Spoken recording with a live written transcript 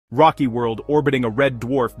Rocky world orbiting a red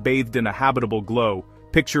dwarf bathed in a habitable glow.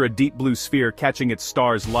 Picture a deep blue sphere catching its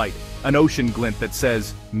star's light. An ocean glint that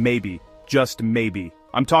says, maybe, just maybe.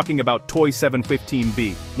 I'm talking about TOI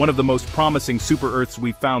 715b, one of the most promising super-Earths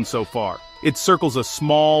we've found so far. It circles a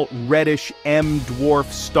small, reddish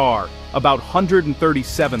M-dwarf star, about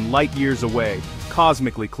 137 light-years away,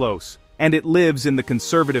 cosmically close. And it lives in the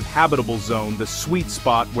conservative habitable zone, the sweet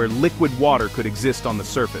spot where liquid water could exist on the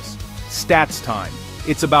surface. Stats time.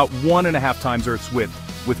 It's about 1.5 times Earth's width,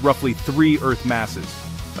 with roughly 3 Earth masses.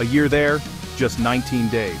 A year there, just 19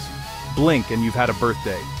 days. Blink and you've had a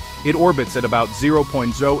birthday. It orbits at about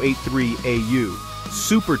 0.083 AU,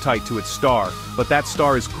 super tight to its star, but that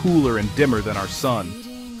star is cooler and dimmer than our sun.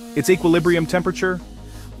 Its equilibrium temperature?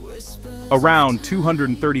 Around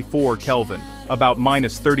 234 Kelvin, about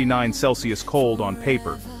 -39 Celsius cold on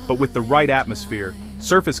paper, but with the right atmosphere,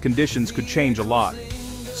 surface conditions could change a lot.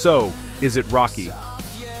 So, is it rocky?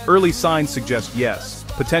 Early signs suggest yes,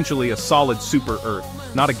 potentially a solid super-Earth,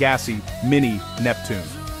 not a gassy, mini Neptune.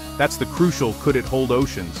 That's the crucial could it hold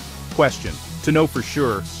oceans question. To know for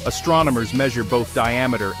sure, astronomers measure both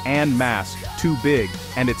diameter and mass too big,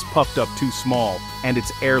 and it's puffed up too small, and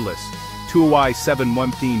it's airless. TOI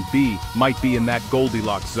 715b might be in that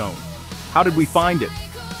Goldilocks zone. How did we find it?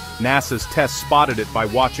 NASA's tests spotted it by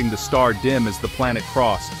watching the star dim as the planet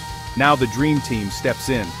crossed. Now the dream team steps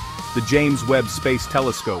in. The James Webb Space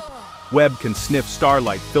Telescope. Webb can sniff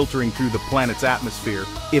starlight filtering through the planet's atmosphere,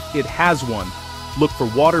 if it has one. Look for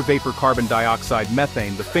water vapor, carbon dioxide,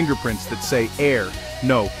 methane, the fingerprints that say air.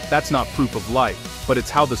 No, that's not proof of life, but it's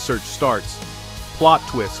how the search starts. Plot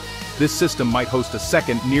twist. This system might host a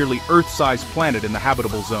second, nearly Earth-sized planet in the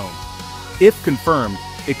habitable zone. If confirmed,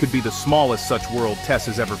 it could be the smallest such world TESS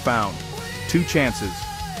has ever found. 2 chances,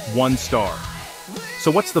 1 star.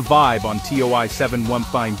 So what's the vibe on TOI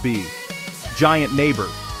 715b? Giant neighbor,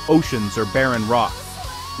 oceans or barren rock?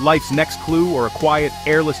 Life's next clue or a quiet,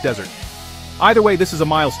 airless desert? Either way, this is a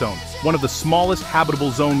milestone, one of the smallest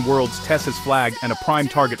habitable zone worlds TESS has flagged and a prime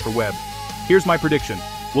target for Webb. Here's my prediction.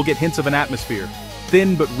 We'll get hints of an atmosphere,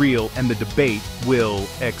 thin but real, and the debate will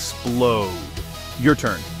explode. Your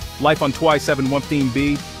turn. Life on TOI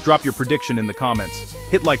 715b? Drop your prediction in the comments.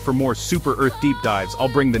 Hit like for more super Earth deep dives. I'll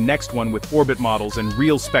bring the next one with orbit models and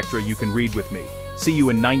real spectra you can read with me. See you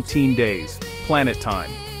in 19 days. Planet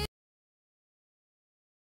time.